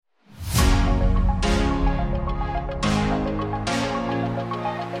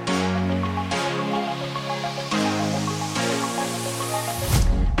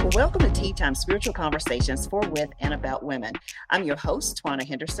Welcome to Tea Time Spiritual Conversations for, with, and about women. I'm your host, Twana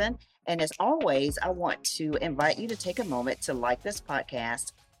Henderson, and as always, I want to invite you to take a moment to like this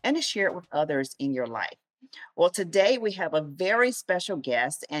podcast and to share it with others in your life. Well, today we have a very special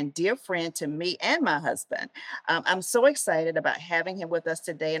guest and dear friend to me and my husband. I'm so excited about having him with us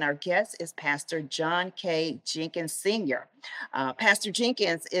today, and our guest is Pastor John K. Jenkins Sr. Pastor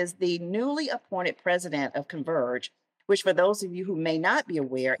Jenkins is the newly appointed president of Converge, which, for those of you who may not be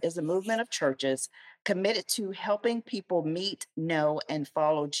aware, is a movement of churches committed to helping people meet, know, and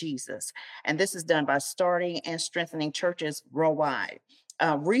follow Jesus. And this is done by starting and strengthening churches worldwide.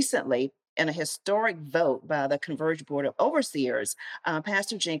 Recently, in a historic vote by the Converge Board of Overseers,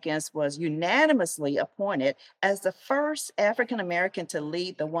 Pastor Jenkins was unanimously appointed as the first African American to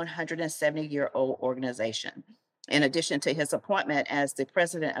lead the 170-year-old organization. In addition to his appointment as the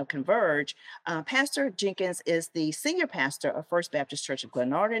president of Converge, Pastor Jenkins is the senior pastor of First Baptist Church of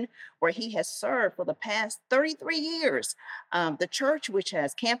Glenarden, where he has served for the past 33 years. The church, which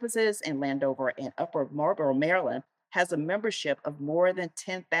has campuses in Landover and Upper Marlboro, Maryland, has a membership of more than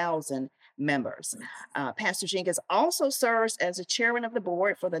 10,000 members. Pastor Jenkins also serves as the chairman of the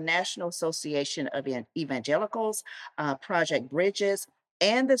board for the National Association of Evangelicals, Project Bridges,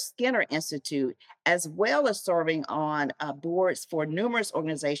 and the Skinner Institute, as well as serving on boards for numerous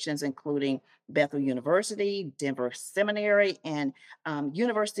organizations, including Bethel University, Denver Seminary, and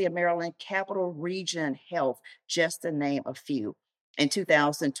University of Maryland Capital Region Health, just to name a few. In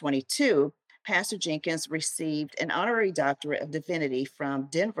 2022, Pastor Jenkins received an honorary doctorate of divinity from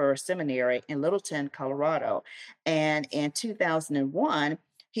Denver Seminary in Littleton, Colorado. And in 2001,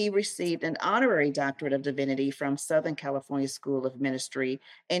 he received an honorary doctorate of divinity from Southern California School of Ministry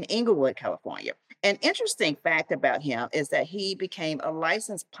in Inglewood, California. An interesting fact about him is that he became a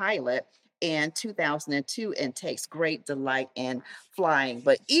licensed pilot in 2002 and takes great delight in flying.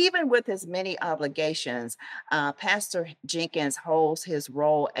 But even with his many obligations, Pastor Jenkins holds his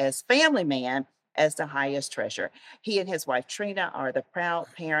role as family man as the highest treasure. He and his wife Trina are the proud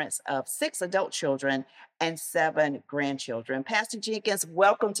parents of 6 adult children and 7 grandchildren. Pastor Jenkins,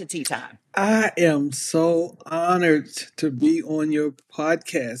 welcome to Tea Time. I am so honored to be on your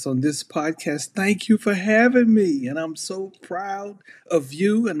podcast, on this podcast. Thank you for having me. And I'm so proud of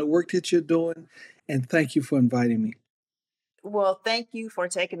you and the work that you're doing. And thank you for inviting me. Well, thank you for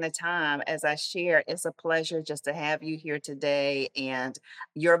taking the time. As I share, it's a pleasure just to have you here today and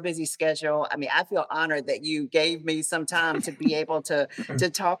your busy schedule. I mean, I feel honored that you gave me some time to be able to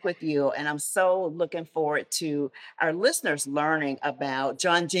talk with you. And I'm so looking forward to our listeners learning about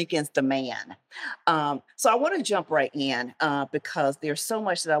John Jenkins, the man. So I want to jump right in because there's so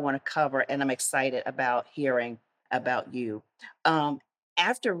much that I want to cover, and I'm excited about hearing about you.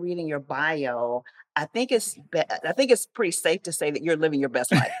 After reading your bio, I think it's pretty safe to say that you're living your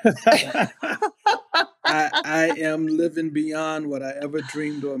best life. I am living beyond what I ever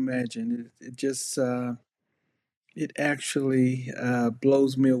dreamed or imagined. It just, it actually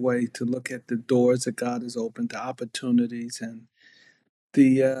blows me away to look at the doors that God has opened, the opportunities, and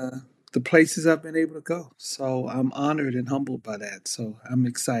the places I've been able to go. So I'm honored and humbled by that. So I'm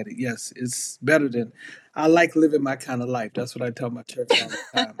excited. Yes, it's better than I like living my kind of life. That's what I tell my church all the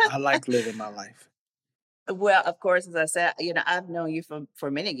time. I like living my life. Well, of course, as I said, I've known you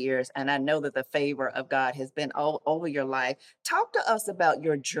for many years, and I know that the favor of God has been all over your life. Talk to us about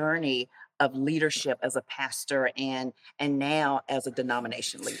your journey of leadership as a pastor and now as a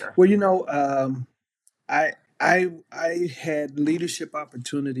denomination leader. Well, I I had leadership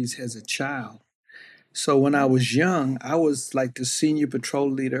opportunities as a child. So when I was young, I was like the senior patrol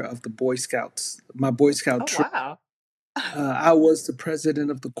leader of the Boy Scouts, my Boy Scout Oh, troop. wow. I was the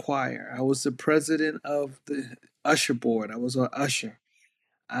president of the choir. I was the president of the usher board. I was an usher.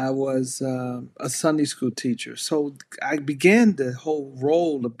 I was a Sunday school teacher. So I began the whole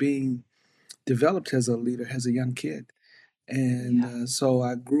role of being developed as a leader as a young kid. And Yeah. so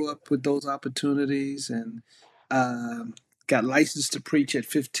I grew up with those opportunities and got licensed to preach at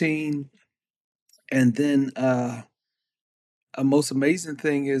 15. And then a most amazing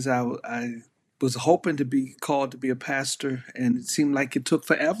thing is I was hoping to be called to be a pastor, and it seemed like it took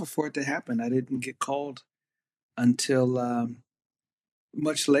forever for it to happen. I didn't get called until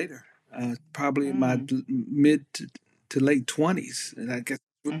much later, probably in my Mm. mid to late 20s. And I guess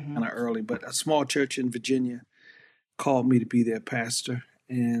Hmm. kind of early, but a small church in Virginia called me to be their pastor.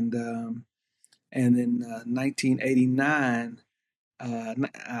 And in 1989,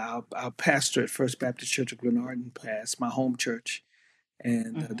 our pastor at First Baptist Church of Glenarden passed, my home church,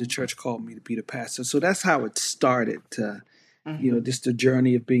 and the Hmm. church called me to be the pastor. So that's how it started. Hmm. Just the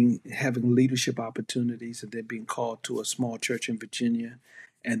journey of having leadership opportunities and then being called to a small church in Virginia,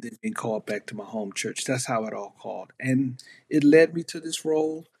 and then being called back to my home church. That's how it all called. And it led me to this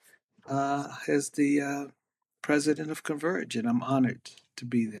role as the president of Converge, and I'm honored to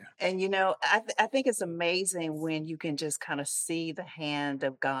be there. And I think it's amazing when you can just kind of see the hand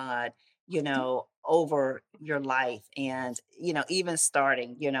of God, over your life, and even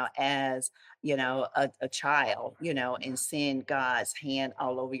starting, as a child, and seeing God's hand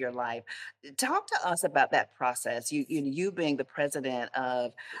all over your life. Talk to us about that process. You being the president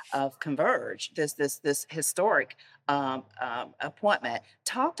of Converge, this historic appointment.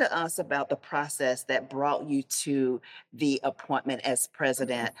 Talk to us about the process that brought you to the appointment as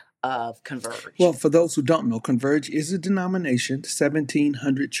president of Well, Converge. for those who don't know, Converge is a denomination,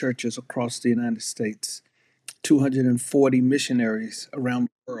 1,700 churches across the United States, 240 missionaries around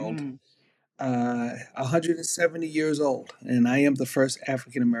the world, Mm, 170 years old, and I am the first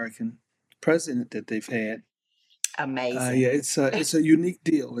African American president that they've had. Yeah, amazing. it's a unique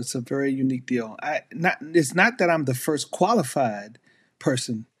deal. It's a very unique deal. It's not that I'm the first qualified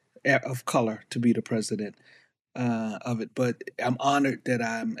person of color to be the president of it, but I'm honored that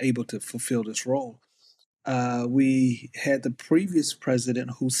I'm able to fulfill this role. We had the previous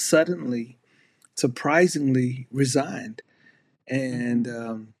president who suddenly, surprisingly, resigned, and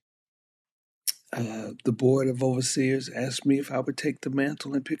Hmm. the board of overseers asked me if I would take the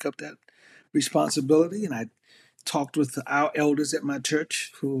mantle and pick up that responsibility. And I talked with our elders at my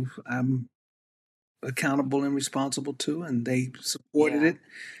church, who I'm accountable and responsible to, and they supported Yeah. it.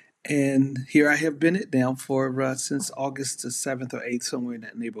 And here I have been it now for since August the 7th or 8th, somewhere in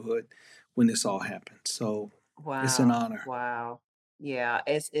that neighborhood, when this all happened. So it's an Wow. honor. Wow. Yeah,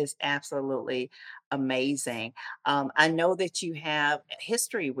 it's absolutely amazing. I know that you have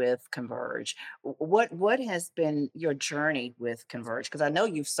history with Converge. What has been your journey with Converge? Because I know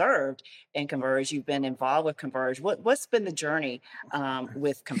you've served in Converge, you've been involved with Converge. What's been the journey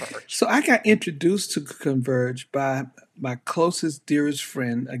with Converge? So I got introduced to Converge by my closest, dearest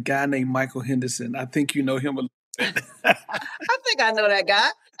friend, a guy named Michael Henderson. I think you know him a little bit. I think I know that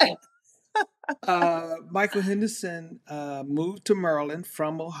guy. Michael Henderson moved to Maryland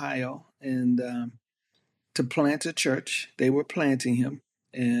from Ohio and to plant a church. They were planting him,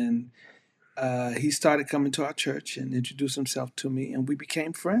 and he started coming to our church and introduced himself to me, and we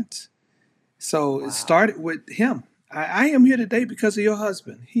became friends. So it Wow. started with him. I am here today because of your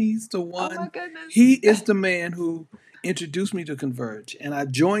husband. He's the Oh my one, goodness. he is the man who introduced me to Converge. And I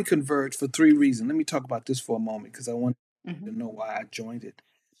joined Converge for three reasons. Let me talk about this for a moment because I want Hmm. to know why I joined it.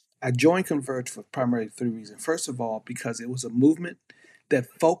 I joined Converge for primarily three reasons. First of all, because it was a movement that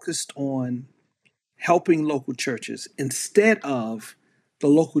focused on helping local churches instead of the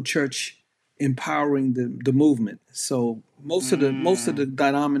local church empowering the movement. So most of the Mm,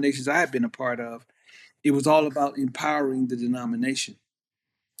 denominations I have been a part of, it was all about empowering the denomination.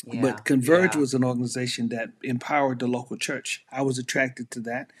 yeah. But Converge Yeah. was an organization that empowered the local church. I was attracted to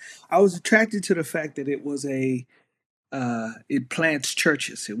that. I was attracted to the fact that it plants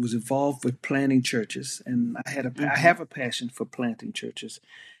churches. It was involved with planting churches, and I Hmm. have a passion for planting churches.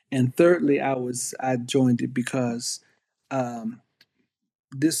 And thirdly, I joined it because um,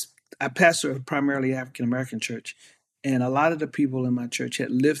 this I pastor a primarily African American church, and a lot of the people in my church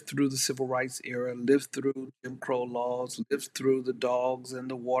had lived through the civil rights era, lived through Jim Crow laws, lived through the dogs and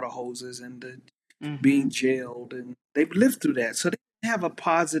the water hoses and the being Hmm. jailed, and they've lived through that, so they have a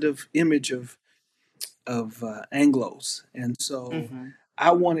positive image of Anglo's, and so Hmm.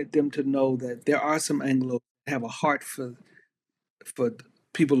 I wanted them to know that there are some Anglos that have a heart for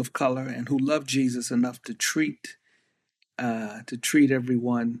people of color and who love Jesus enough to treat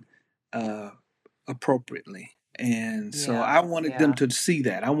everyone uh, appropriately. And so Yeah. I wanted them Yeah. to see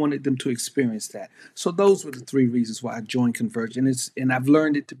that. I wanted them to experience that. So those were the three reasons why I joined Converge, and I've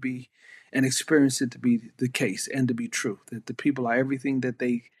learned it to be and experienced it to be the case and to be true. That the people are everything that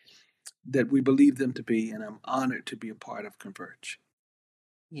we believe them to be, and I'm honored to be a part of Converge.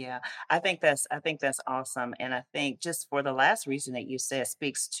 Yeah, I think that's awesome, and I think just for the last reason that you said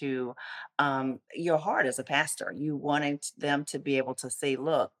speaks to your heart as a pastor. You wanting them to be able to say,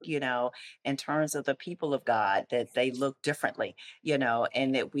 look, in terms of the people of God, that they look differently,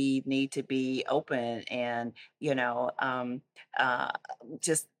 and that we need to be open and uh,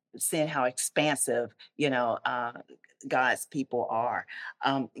 just seeing how expansive God's people are.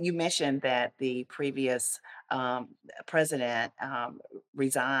 You mentioned that the previous um, president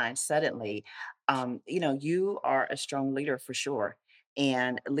resigned suddenly. You are a strong leader for sure.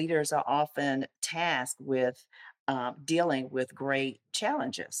 And leaders are often tasked with dealing with great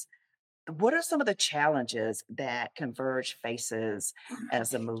challenges. What are some of the challenges that Converge faces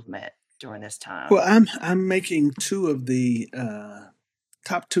as a movement during this time? Well, I'm making two of the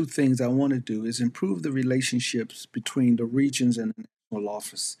top two things I want to do is improve the relationships between the regions and the national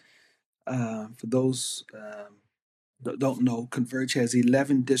office. For those that don't know, Converge has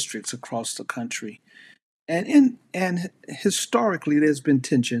 11 districts across the country, and historically there's been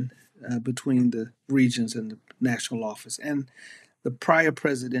tension between the regions and the national office, and the prior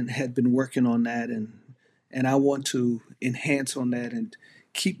president had been working on that, and I want to enhance on that and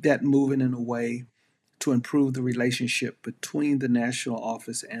keep that moving in a way to improve the relationship between the national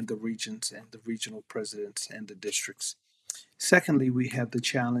office and the regions and the regional presidents and the districts. Secondly, we have the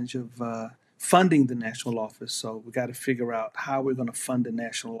challenge of funding the national office. So we got to figure out how we're going to fund the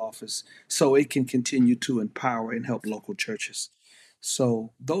national office so it can continue to empower and help local churches.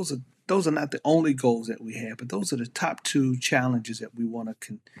 So those are not the only goals that we have, but those are the top two challenges that we want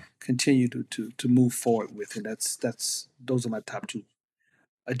to continue to move forward with, and that's those are my top two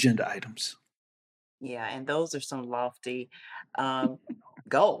agenda items. Yeah, and those are some lofty um,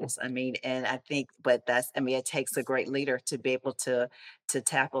 goals. I mean, and I think, but that's, I mean, it takes a great leader to be able to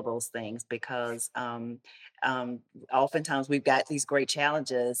tackle those things because um, oftentimes we've got these great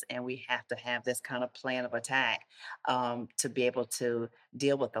challenges, and we have to have this kind of plan of attack to be able to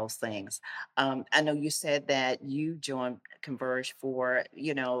deal with those things. I know you said that you joined Converge for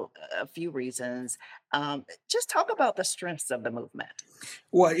a few reasons. Just talk about the strengths of the movement.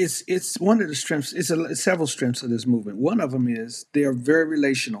 Well, it's one of the strengths. It's several strengths of this movement. One of them is they are very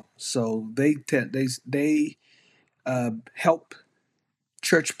relational. So they help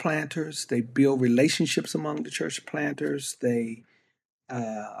church planters. They build relationships among the church planters. They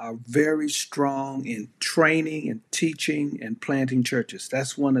are very strong in training and teaching and planting churches.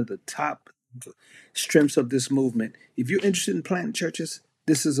 That's one of the top strengths of this movement. If you're interested in planting churches,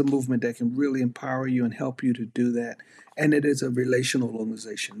 this is a movement that can really empower you and help you to do that. And it is a relational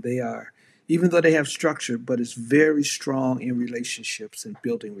organization. They are, even though they have structure, but it's very strong in relationships and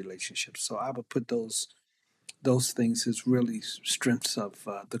building relationships. So I would put those things as really strengths of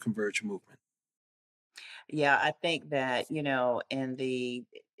the Converge movement. Yeah, I think that, in the,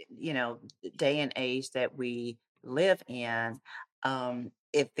 you know, day and age that we live in,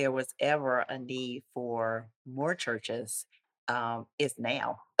 if there was ever a need for more churches, it's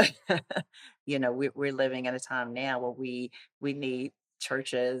now. We're living in a time now where we need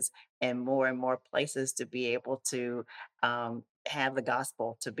churches and more places to be able to have the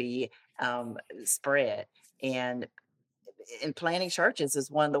gospel to be spread. And planting churches is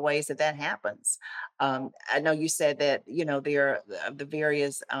one of the ways that that happens. I know you said that there are the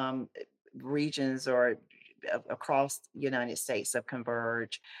various regions or across the United States of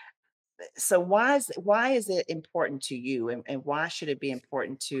Converge. So why is it important to you, and why should it be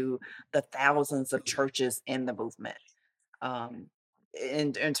important to the thousands of churches in the movement? Um,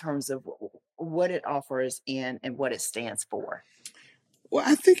 in terms of what it offers and what it stands for. Well,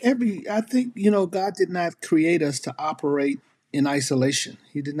 I think, God did not create us to operate in isolation.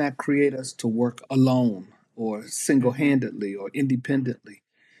 He did not create us to work alone or single Hmm. handedly or independently.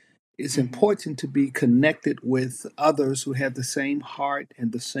 It's Hmm. important to be connected with others who have the same heart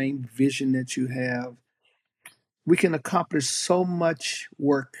and the same vision that you have. We can accomplish so much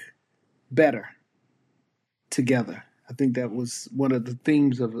work better together. I think that was one of the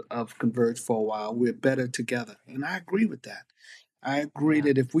themes of Converge for a while. We're better together. And I agree with that. I agree Yeah.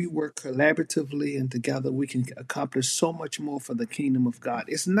 that if we work collaboratively and together, we can accomplish so much more for the kingdom of God.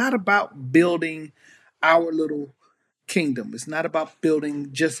 It's not about building our little kingdom, it's not about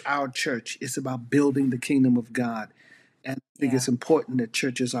building just our church, it's about building the kingdom of God. And I think Yeah. it's important that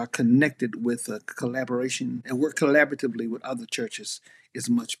churches are connected with a collaboration and work collaboratively with other churches is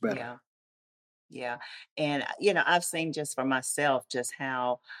much better. Yeah. Yeah. And, I've seen just for myself just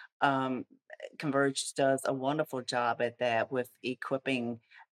how um, Converge does a wonderful job at that with equipping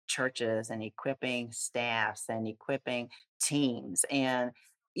churches and equipping staffs and equipping teams. And,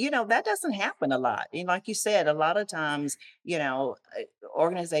 that doesn't happen a lot. And like you said, a lot of times,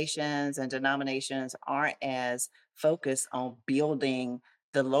 organizations and denominations aren't as focused on building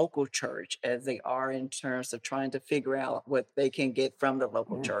the local church as they are in terms of trying to figure out what they can get from the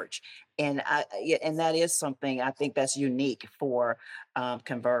local church. Yeah, and that is something I think that's unique for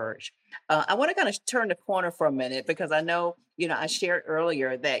Converge. I want to kind of turn the corner for a minute because I know, I shared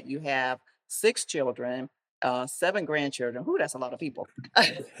earlier that you have 6 children, seven grandchildren. Who that's a lot of people.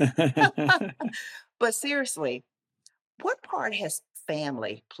 But seriously, what part has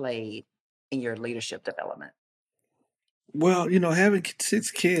family played in your leadership development? Well, having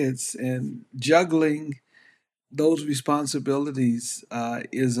six kids and juggling those responsibilities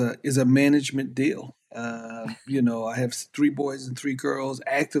is a management deal. I have three boys and three girls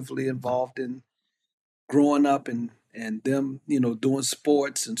actively involved in growing up and and them, doing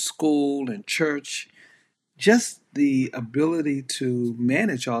sports and school and church. Just the ability to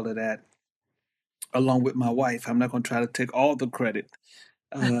manage all of that along with my wife. I'm not going to try to take all the credit.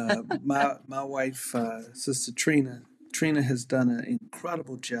 My wife, Sister Trina, Trina has done an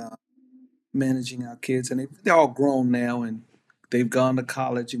incredible job managing our kids, and they're all grown now, and they've gone to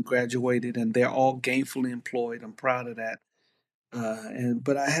college and graduated, and they're all gainfully employed. I'm proud of that.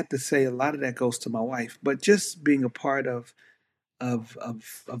 But I have to say, a lot of that goes to my wife. But just being a part of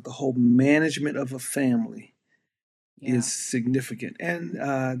the whole management of a family Yeah. is significant.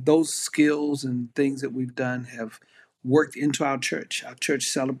 And those skills and things that we've done have worked into our church. Our church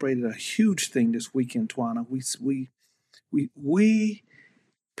celebrated a huge thing this weekend, Twana. We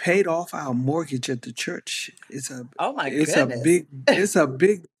paid off our mortgage at the church. Oh my It's a goodness.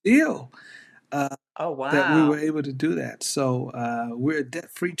 big deal uh, Oh that we were wow. able to do that. So we're a debt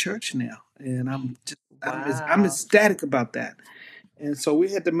free church now, and I'm Wow. ecstatic about that. And so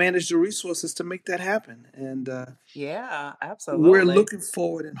we had to manage the resources to make that happen. And Yeah, we're absolutely. looking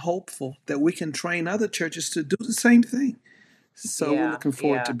forward and hopeful that we can train other churches to do the same thing. So we're Yeah, looking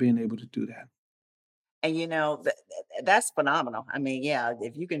forward to yeah. being able to do that. And that's phenomenal. I mean, yeah,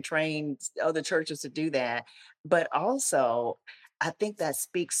 if you can train other churches to do that, but also I think that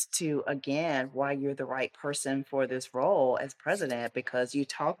speaks to again why you're the right person for this role as president because you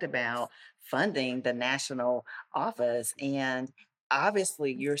talked about funding the national office and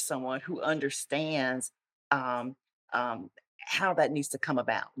obviously you're someone who understands um, how that needs to come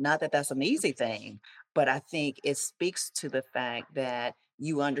about. Not that that's an easy thing, but I think it speaks to the fact that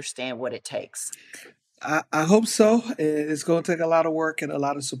you understand what it takes. I hope so. It's going to take a lot of work and a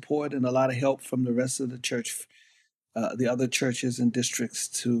lot of support and a lot of help from the rest of the church, the other churches and districts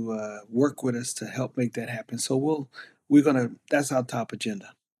to work with us to help make that happen. So that's our top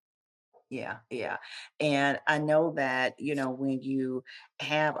agenda. Yeah, yeah. And I know that, when you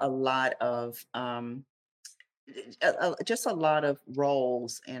have a lot of just a lot of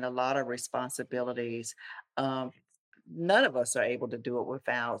roles and a lot of responsibilities, um, none of us are able to do it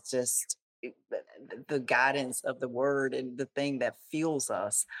without just the guidance of the word and the thing that fuels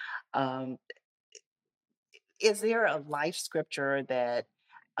us. Um, is there a life scripture that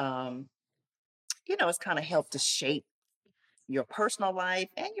um, it's kind of helped to shape your personal life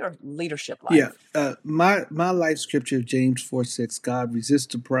and your leadership Yeah, life? my life scripture, James 4:6, God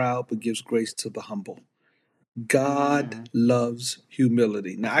resists the proud but gives grace to the humble. God Mm, loves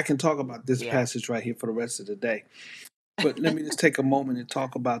humility. Now, I can talk about this yeah. passage right here for the rest of the day, but let me just take a moment and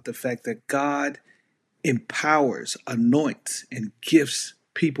talk about the fact that God empowers, anoints, and gifts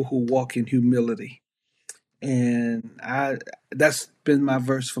people who walk in humility. And that's been my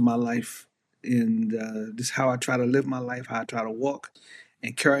verse for my life. And this is how I try to live my life, how I try to walk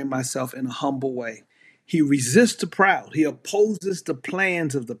and carry myself in a humble way. He resists the proud. He opposes the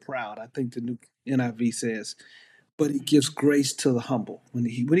plans of the proud. I think the new NIV says, but he gives Mhm. grace to the humble. When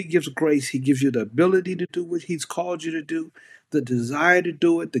he gives grace, he gives you the ability to do what he's called you to do, the desire to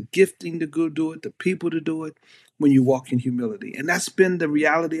do it, the gifting to go do it, the people to do it when you walk in humility. And that's been the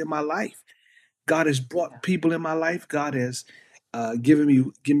reality of my life. God has Yeah. brought people in my life. God has give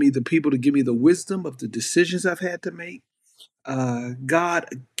me the people to give me the wisdom of the decisions I've had to make.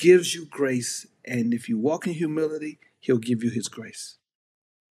 God gives you grace, and if you walk in humility, He'll give you His grace.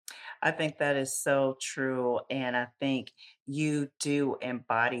 I think that is so true. And I think you do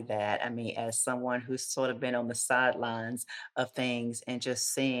embody that. I mean, as someone who's sort of been on the sidelines of things and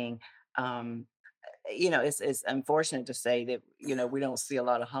just seeing, um, it's unfortunate to say that, we don't see a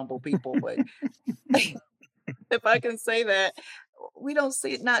lot of humble people, but if I can say that, we don't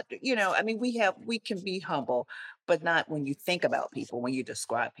see it not, I mean, we can be humble, but not when you think about people, when you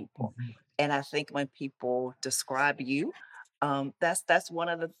describe people. Mhm. And I think when people describe you, that's one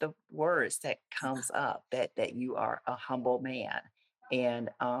of the words that comes up that you are a humble man. And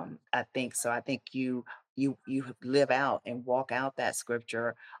I think so. I think you live out and walk out that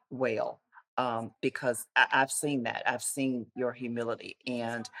scripture well. Because I've seen that. I've seen your humility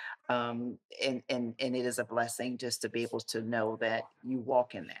and it is a blessing just to be able to know that you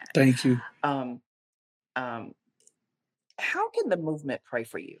walk in that. Thank you. Um, um, how can the movement pray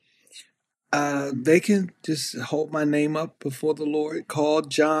for you? They can just hold my name up before the Lord. Call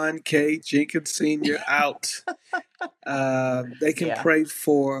John K. Jenkins Sr. out. They can Yeah. pray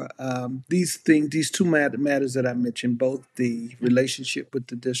for these things, these two matters that I mentioned, both the relationship with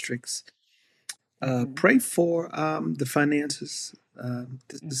the districts. Hmm. Pray for the finances.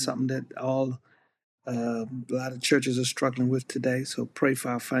 This is Hmm. something that a lot of churches are struggling with today. So pray for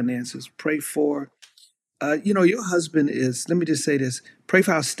our finances. Pray for Your husband is, let me just say this, pray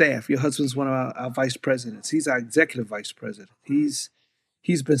for our staff. Your husband's one of our vice presidents. He's our executive vice president. He's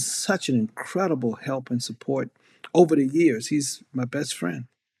been such an incredible help and support over the years. He's my best friend.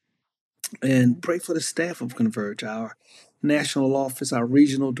 And pray for the staff of Converge, our national office, our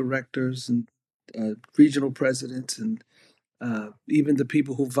regional directors and regional presidents, and even the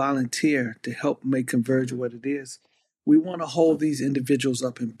people who volunteer to help make Converge what it is. We want to hold these individuals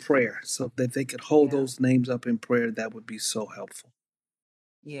up in prayer so that they could hold Yeah. those names up in prayer. That would be so helpful.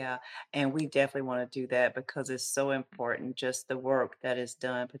 Yeah, and we definitely want to do that because it's so important, just the work that is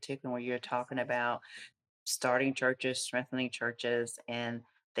done, particularly when you're talking about starting churches, strengthening churches, and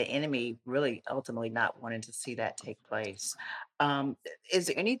the enemy really ultimately not wanting to see that take place. Um, is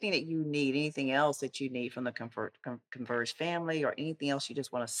there anything that you need, anything else that you need from the Converge family, or anything else you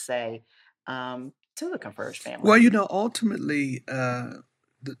just want to say to the Converge Well, family? ultimately,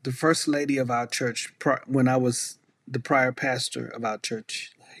 the first lady of our church, when I was the prior pastor of our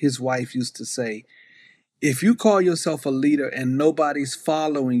church, his wife used to say, if you call yourself a leader and nobody's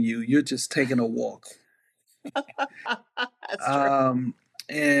following you, you're just taking a walk. That's true. Um,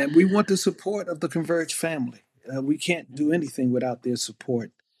 and we want the support of the Converge family. We can't do Mhm. anything without their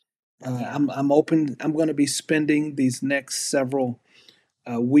support. Yeah, I'm open. I'm going to be spending these next several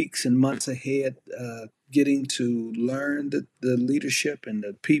weeks and months ahead, getting to learn the leadership and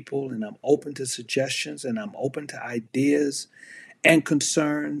the people, and I'm open to suggestions and I'm open to ideas and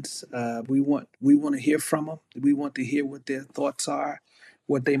concerns. We want to hear from them. We want to hear what their thoughts are,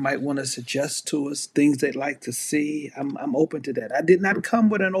 what they might want to suggest to us, things they'd like to see. I'm open to that. I did not come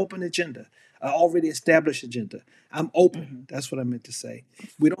with an open agenda, an already established agenda. I'm open. hmm, That's what I meant to say.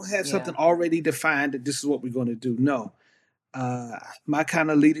 We don't have something yeah, already defined that this is what we're going to do. No, uh, my kind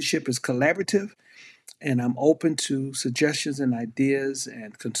of leadership is collaborative, and I'm open to suggestions and ideas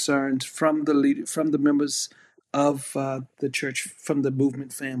and concerns from from the members of the church, from the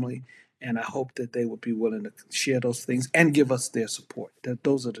movement family, and I hope that they would be willing to share those things and give us their support.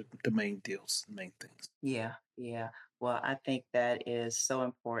 Those are the main deals, the main things. yeah, yeah. Well, I think that is so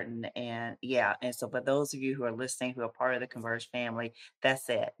important. And yeah, and so for those of you who are listening, who are part of the Converge family, that's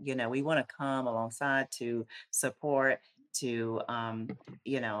it. We want to come alongside to support, to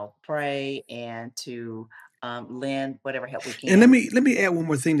pray and to lend whatever help we And let can. me let me add one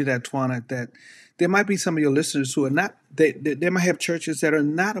more thing to that, Twana. That there might be some of your listeners who are not. They might have churches that are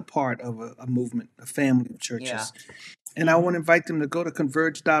not a part of a movement, a family of Yeah. churches. And I Hmm. want to invite them to go to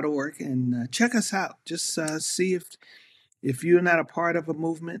converge.org and check us out. Just see if you're not a part of a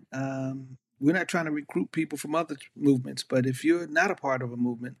movement. We're not trying to recruit people from other movements, but if you're not a part of a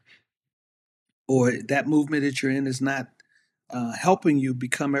movement, or that movement that you're in is not helping you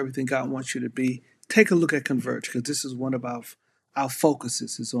become everything God wants you to be, take a look at Converge, because this is one of our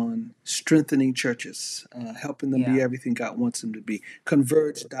focuses is on strengthening churches, helping them be Yeah. everything God wants them to be.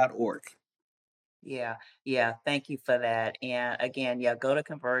 Converge.org. Yeah, yeah. Thank you for that. And again, yeah, go to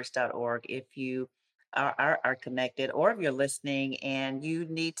converge.org if you are connected, or if you're listening and you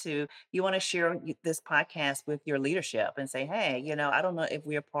want to share this podcast with your leadership and say, hey, I don't know if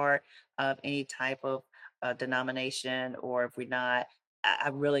we're part of any type of denomination, or if we're not. I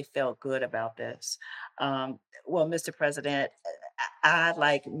really felt good about this. Um, well, Mr. President,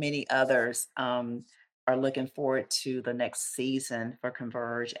 like many others, are looking forward to the next season for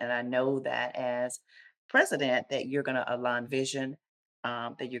Converge. And I know that as president, that you're going to align vision,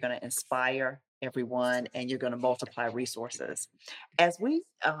 that you're going to inspire everyone, and you're going to multiply resources. As we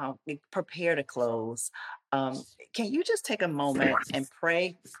prepare to close, can you just take a moment and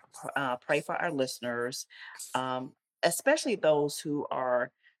pray for our listeners, um, especially those who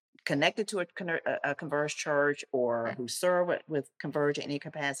are connected to a Converge church, or who serve with Converge in any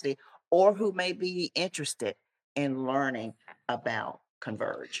capacity, or who may be interested in learning about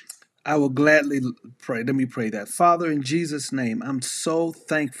Converge. I will gladly pray. Let me pray that. Father, in Jesus' name, I'm so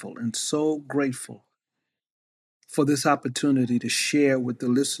thankful and so grateful for this opportunity to share with the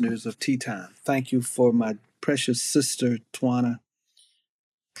listeners of Tea Time. Thank you for my precious sister, Twana.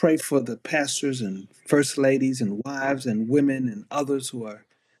 Pray for the pastors and first ladies and wives and women and others who are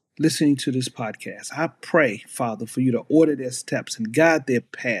listening to this podcast. I pray, Father, for you to order their steps and guide their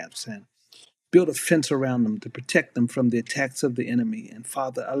paths and build a fence around them to protect them from the attacks of the enemy. And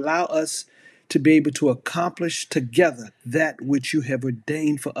Father, allow us to be able to accomplish together that which you have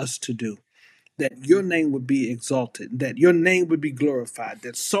ordained for us to do. That your name would be exalted, that your name would be glorified,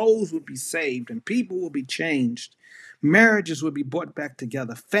 that souls would be saved and people will be changed, marriages would be brought back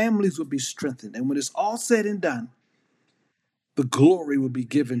together, families would be strengthened. And when it's all said and done, the glory will be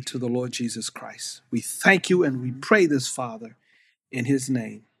given to the Lord Jesus Christ. We thank you and we Mhm. pray this, Father, in his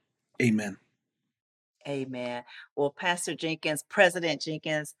name. Amen. Amen. Well, Pastor Jenkins, President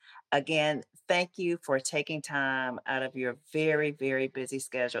Jenkins, again, thank you for taking time out of your very, very busy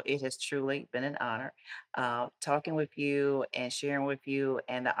schedule. It has truly been an honor talking with you and sharing with you,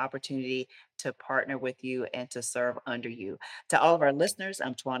 and the opportunity to partner with you and to serve under you. To all of our listeners,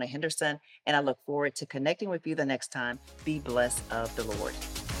 I'm Tawana Henderson, and I look forward to connecting with you the next time. Be blessed of the Lord.